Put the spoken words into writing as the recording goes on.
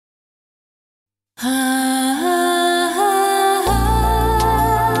Hello,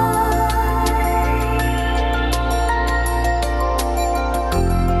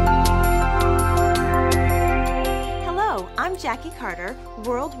 I'm Jackie Carter,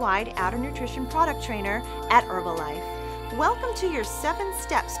 Worldwide Outer Nutrition Product Trainer at Herbalife. Welcome to your 7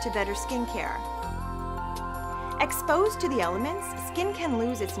 steps to better skincare. Exposed to the elements, skin can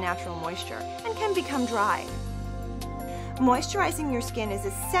lose its natural moisture and can become dry. Moisturizing your skin is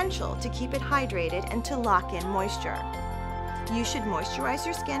essential to keep it hydrated and to lock in moisture. You should moisturize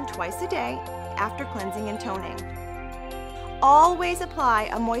your skin twice a day after cleansing and toning. Always apply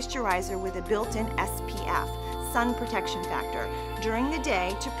a moisturizer with a built-in SPF, sun protection factor, during the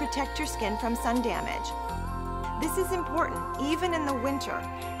day to protect your skin from sun damage. This is important even in the winter,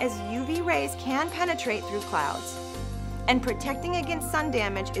 as UV rays can penetrate through clouds. And protecting against sun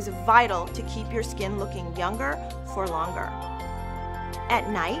damage is vital to keep your skin looking younger for longer. At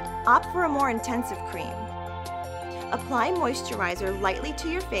night, opt for a more intensive cream. Apply moisturizer lightly to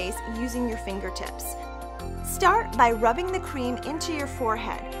your face using your fingertips. Start by rubbing the cream into your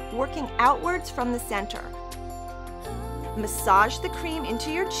forehead, working outwards from the center. Massage the cream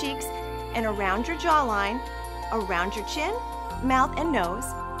into your cheeks and around your jawline, around your chin, mouth, and nose,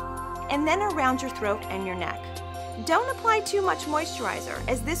 and then around your throat and your neck. Don't apply too much moisturizer,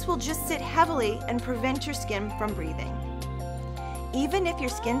 as this will just sit heavily and prevent your skin from breathing. Even if your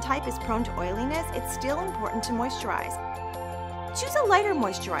skin type is prone to oiliness, it's still important to moisturize. Choose a lighter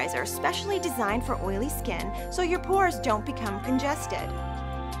moisturizer, specially designed for oily skin, so your pores don't become congested.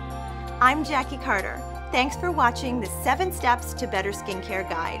 I'm Jackie Carter. Thanks for watching the 7 Steps to Better Skincare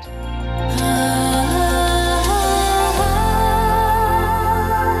Guide.